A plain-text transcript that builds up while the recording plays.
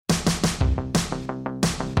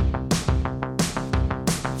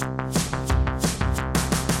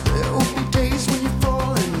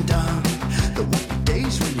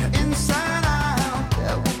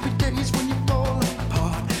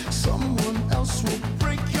else will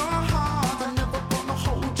break your heart. I'm never gonna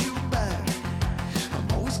hold you back.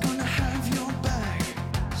 I'm always gonna have your back.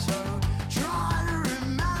 So try to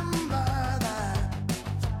remember that.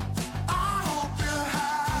 I hope you're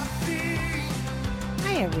happy.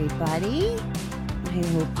 Hi, everybody. I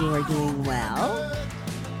hope you are doing well.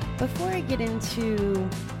 Before I get into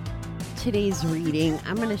today's reading,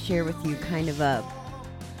 I'm going to share with you kind of a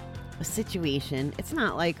situation. It's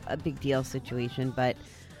not like a big deal situation, but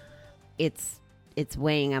it's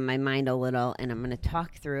weighing on my mind a little, and I'm going to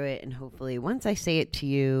talk through it, and hopefully once I say it to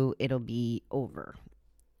you, it'll be over.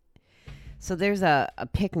 So there's a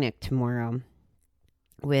picnic tomorrow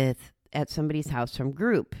at somebody's house from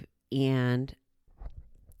group, and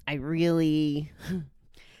I really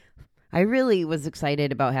was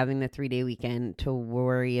excited about having the 3-day weekend to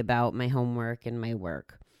worry about my homework and my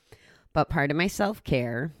work. But part of my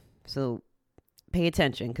self-care, so pay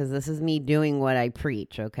attention, because this is me doing what I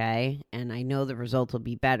preach, okay? And I know the result will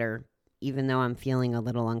be better, even though I'm feeling a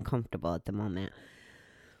little uncomfortable at the moment.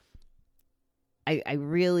 I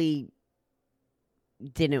really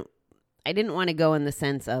didn't want to go in the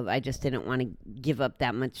sense of I just didn't want to give up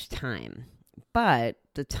that much time. But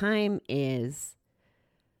the time is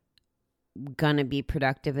gonna be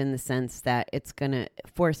productive in the sense that it's gonna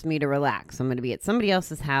force me to relax. I'm gonna be at somebody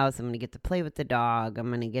else's house. I'm gonna get to play with the dog. I'm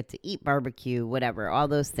gonna get to eat barbecue, whatever, all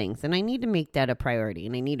those things. And I need to make that a priority.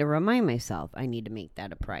 And I need to remind myself I need to make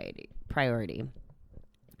that a priority.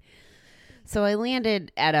 So I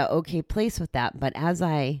landed at a okay place with that. But as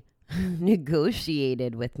I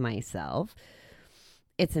negotiated with myself,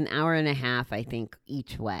 it's an hour and a half, I think,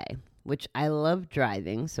 each way, which I love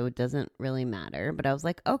driving, so it doesn't really matter. But I was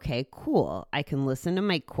like, okay, cool. I can listen to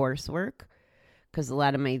my coursework, because a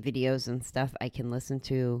lot of my videos and stuff I can listen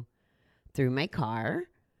to through my car.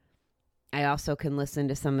 I also can listen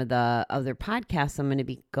to some of the other podcasts I'm going to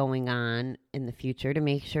be going on in the future to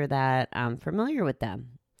make sure that I'm familiar with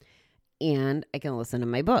them. And I can listen to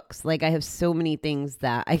my books. Like, I have so many things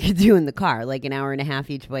that I could do in the car. Like, an hour and a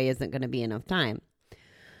half each way isn't going to be enough time.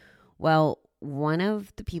 Well, one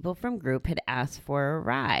of the people from group had asked for a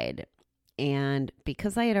ride. And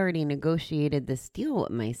because I had already negotiated this deal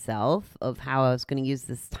with myself of how I was going to use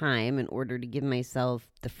this time in order to give myself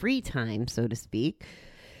the free time, so to speak,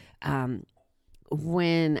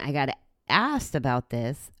 when I got asked about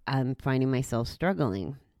this, I'm finding myself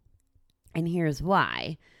struggling. And here's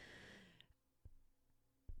why.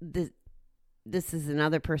 This is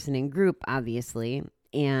another person in group, obviously,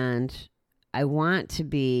 and I want to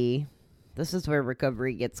be... This is where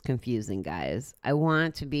recovery gets confusing, guys. I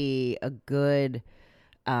want to be a good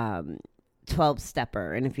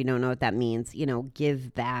 12-stepper. And if you don't know what that means,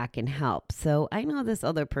 give back and help. So I know this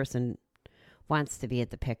other person wants to be at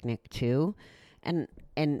the picnic too. And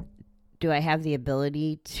do I have the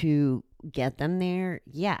ability to get them there?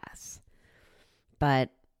 Yes. But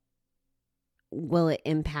will it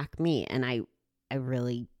impact me? And I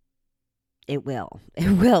really... It will.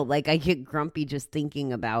 Like, I get grumpy just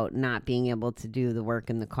thinking about not being able to do the work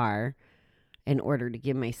in the car in order to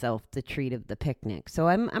give myself the treat of the picnic. So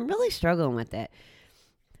I'm really struggling with it.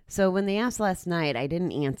 So when they asked last night, I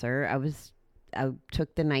didn't answer. I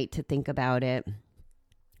took the night to think about it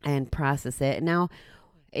and process it. Now,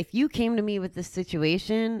 if you came to me with this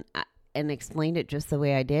situation and explained it just the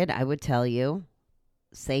way I did, I would tell you,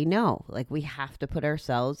 say no. Like, we have to put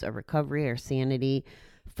ourselves, our recovery, our sanity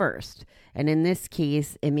first. And in this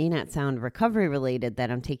case, it may not sound recovery related that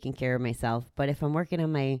I'm taking care of myself, but if I'm working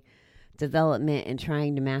on my development and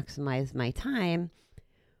trying to maximize my time,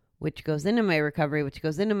 which goes into my recovery, which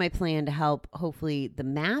goes into my plan to help hopefully the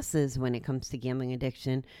masses when it comes to gambling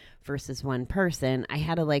addiction versus one person, I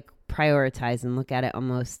had to prioritize and look at it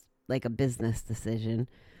almost like a business decision.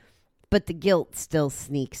 But the guilt still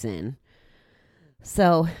sneaks in.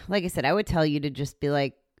 So, like I said, I would tell you to just be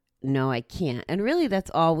like, no, I can't. And really,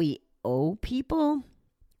 that's all we owe people.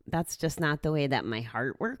 That's just not the way that my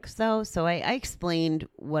heart works, though. So I explained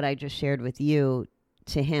what I just shared with you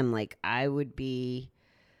to him. Like, I would be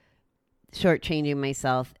shortchanging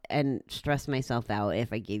myself and stress myself out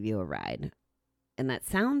if I gave you a ride. And that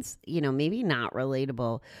sounds, maybe not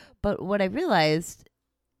relatable. But what I realized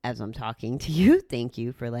as I'm talking to you, thank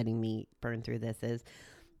you for letting me burn through this, is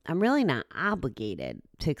I'm really not obligated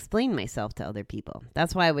to explain myself to other people.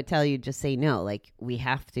 That's why I would tell you, just say no. Like, we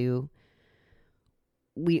have to,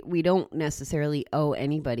 we don't necessarily owe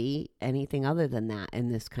anybody anything other than that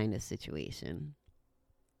in this kind of situation.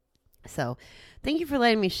 So thank you for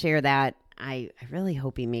letting me share that. I really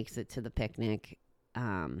hope he makes it to the picnic.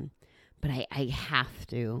 But I have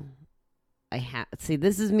to. See,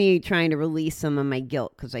 this is me trying to release some of my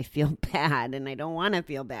guilt because I feel bad and I don't want to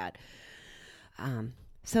feel bad.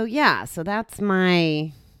 So that's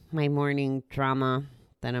my morning drama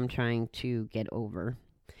that I'm trying to get over.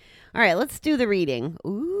 All right, let's do the reading.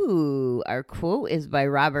 Ooh, our quote is by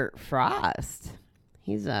Robert Frost.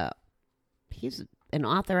 He's an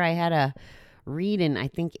author I had to read in, I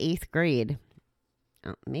think, 8th grade.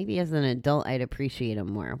 Maybe as an adult, I'd appreciate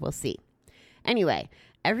him more. We'll see. Anyway,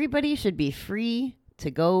 everybody should be free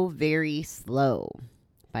to go very slow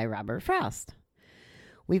by Robert Frost.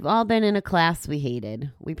 We've all been in a class we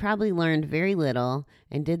hated. We probably learned very little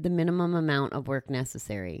and did the minimum amount of work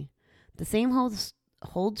necessary. The same holds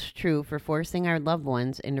true for forcing our loved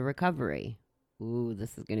ones into recovery. Ooh,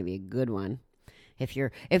 this is going to be a good one. If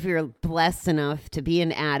you're blessed enough to be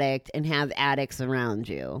an addict and have addicts around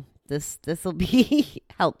you, this will be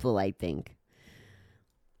helpful, I think.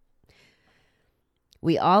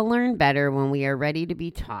 We all learn better when we are ready to be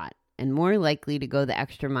taught and more likely to go the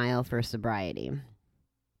extra mile for sobriety.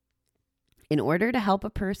 In order to help a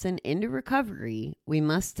person into recovery, we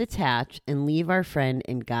must detach and leave our friend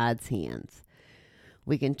in God's hands.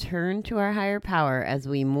 We can turn to our higher power as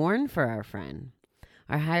we mourn for our friend.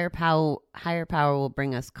 Our higher power will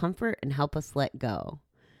bring us comfort and help us let go.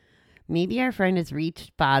 Maybe our friend has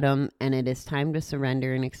reached bottom and it is time to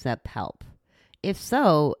surrender and accept help. If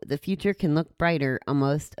so, the future can look brighter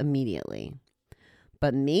almost immediately.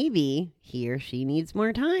 But maybe he or she needs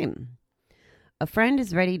more time. A friend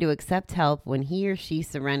is ready to accept help when he or she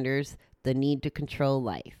surrenders the need to control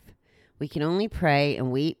life. We can only pray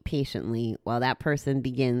and wait patiently while that person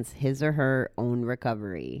begins his or her own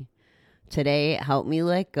recovery. Today, help me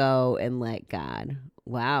let go and let God.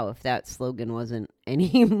 Wow, if that slogan wasn't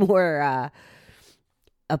any more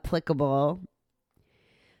applicable.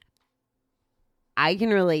 I can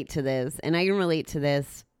relate to this, and I can relate to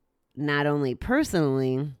this not only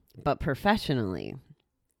personally, but professionally.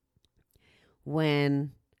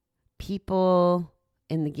 When people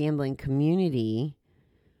in the gambling community,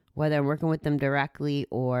 whether I'm working with them directly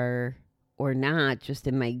or not, just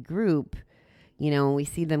in my group, we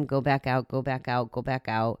see them go back out,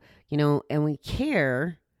 and we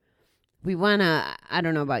care. We want to, I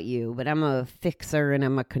don't know about you, but I'm a fixer and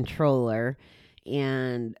I'm a controller,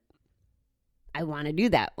 and I want to do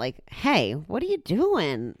that. Like, hey, what are you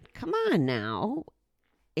doing? Come on now.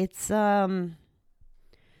 It's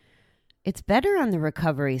better on the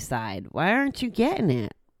recovery side. Why aren't you getting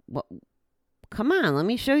it? Well, come on, let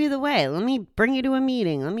me show you the way. Let me bring you to a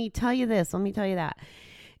meeting. Let me tell you this. Let me tell you that.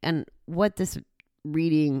 And what this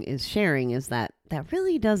reading is sharing is that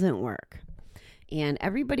really doesn't work. And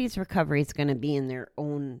everybody's recovery is going to be in their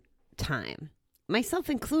own time, myself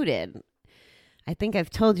included. I think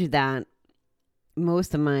I've told you that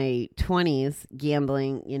most of my 20s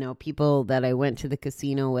gambling, people that I went to the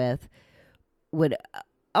casino with would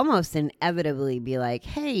almost inevitably be like,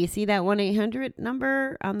 hey, you see that 1-800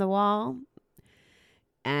 number on the wall?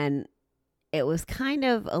 And it was kind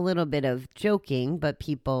of a little bit of joking, but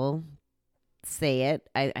people say it.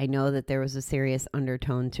 I know that there was a serious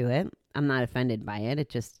undertone to it. I'm not offended by it. It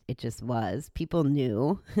just was. People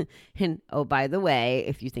knew. And oh, by the way,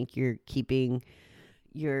 if you think you're keeping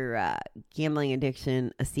your gambling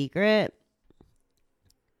addiction a secret,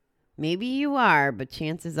 maybe you are, but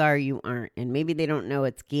chances are you aren't. And maybe they don't know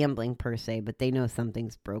it's gambling per se, but they know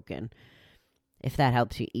something's broken. If that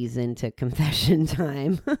helps you ease into confession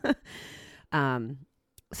time.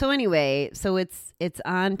 So anyway, so it's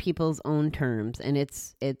on people's own terms, and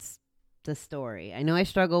it's the story. I know I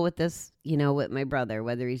struggle with this, with my brother,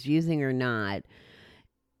 whether he's using or not.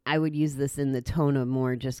 I would use this in the tone of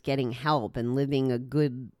more just getting help and living a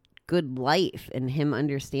good life, and him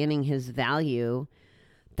understanding his value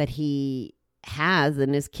that he has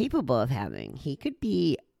and is capable of having. He could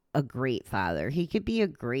be a great father. He could be a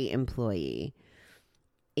great employee.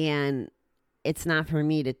 And it's not for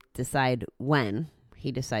me to decide when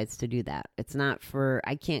he decides to do that. It's not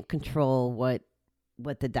I can't control what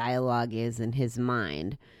the dialogue is in his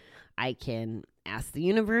mind. I can ask the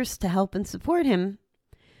universe to help and support him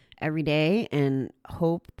every day and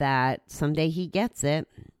hope that someday he gets it.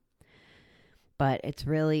 But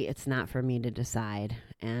it's not for me to decide.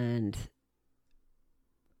 And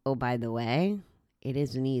oh, by the way, it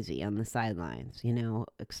isn't easy on the sidelines,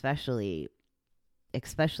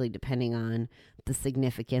 especially depending on the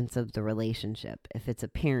significance of the relationship. If it's a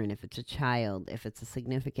parent, if it's a child, if it's a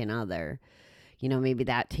significant other, maybe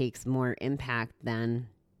that takes more impact than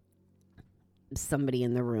somebody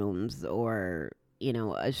in the rooms or,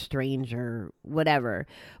 a stranger, whatever.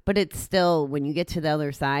 But it's still, when you get to the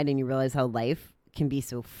other side and you realize how life can be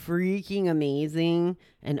so freaking amazing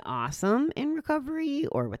and awesome in recovery,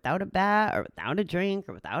 or without a bat or without a drink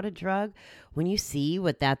or without a drug, when you see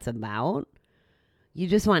what that's about, you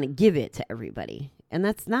just want to give it to everybody. And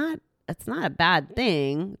that's not a bad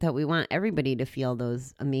thing that we want everybody to feel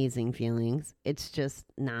those amazing feelings. It's just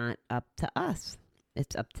not up to us.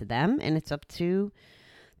 It's up to them, and it's up to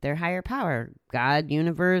their higher power, God,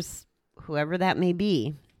 universe, whoever that may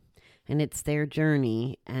be. And it's their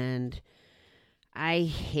journey. And I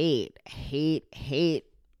hate.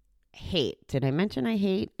 Did I mention I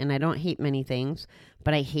hate? And I don't hate many things,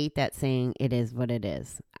 but I hate that saying, it is what it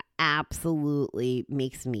is. Absolutely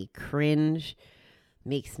makes me cringe,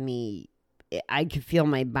 I can feel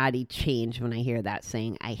my body change when I hear that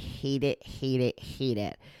saying. I hate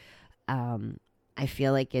it. I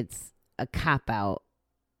feel like it's a cop-out.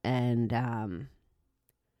 And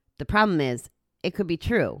the problem is, it could be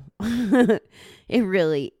true. It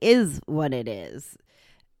really is what it is.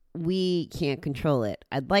 We can't control it.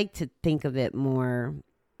 I'd like to think of it more.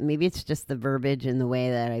 Maybe it's just the verbiage and the way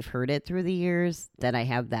that I've heard it through the years that I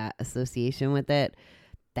have that association with it,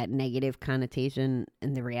 that negative connotation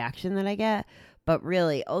and the reaction that I get. But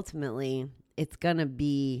really, ultimately, it's going to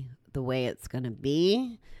be the way it's going to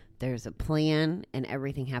be. There's a plan and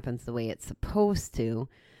everything happens the way it's supposed to.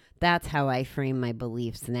 That's how I frame my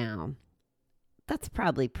beliefs now. That's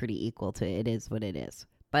probably pretty equal to it is what it is.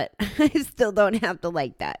 But I still don't have to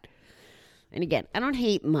like that. And again, I don't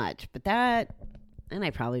hate much, but that, and I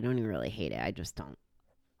probably don't even really hate it. I just don't.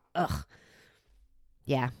 Ugh.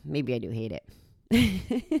 Yeah, maybe I do hate it.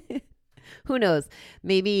 Who knows?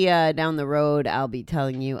 Maybe down the road, I'll be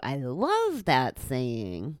telling you I love that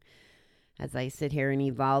saying as I sit here and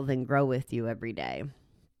evolve and grow with you every day.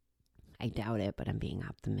 I doubt it, but I'm being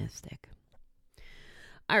optimistic.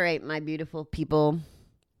 All right, my beautiful people.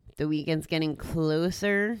 The weekend's getting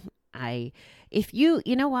closer. You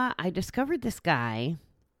know what? I discovered this guy,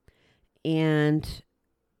 and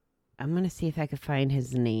I'm going to see if I can find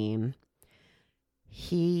his name.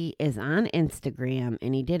 He is on Instagram,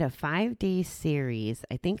 and he did a 5-day series.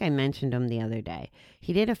 I think I mentioned him the other day.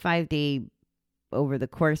 He did a 5-day over the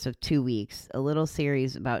course of 2 weeks, a little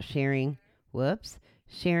series about sharing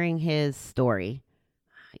his story.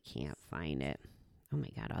 I can't find it. Oh my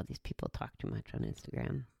God, all these people talk too much on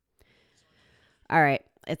Instagram. All right,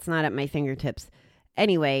 it's not at my fingertips.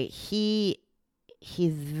 Anyway, he's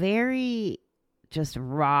very just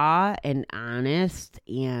raw and honest.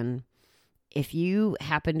 And if you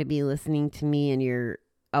happen to be listening to me and here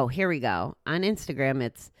we go. On Instagram,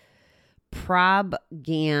 it's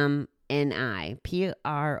ProbGamNI,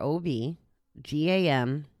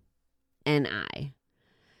 ProbGamNI.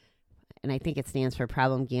 And I think it stands for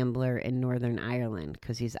Problem Gambler in Northern Ireland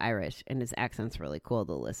because he's Irish and his accent's really cool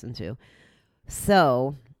to listen to.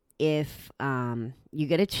 So if you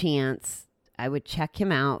get a chance, I would check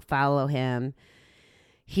him out, follow him.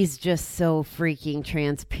 He's just so freaking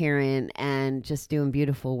transparent and just doing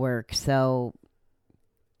beautiful work. So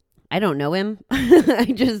I don't know him.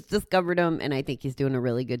 I just discovered him, and I think he's doing a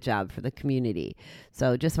really good job for the community.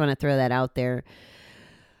 So just want to throw that out there.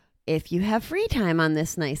 If you have free time on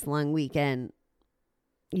this nice long weekend,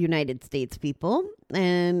 United States people,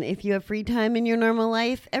 and if you have free time in your normal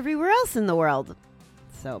life everywhere else in the world.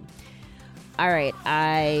 So, all right.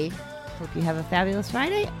 I hope you have a fabulous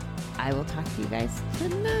Friday. I will talk to you guys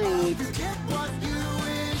tonight. Get what you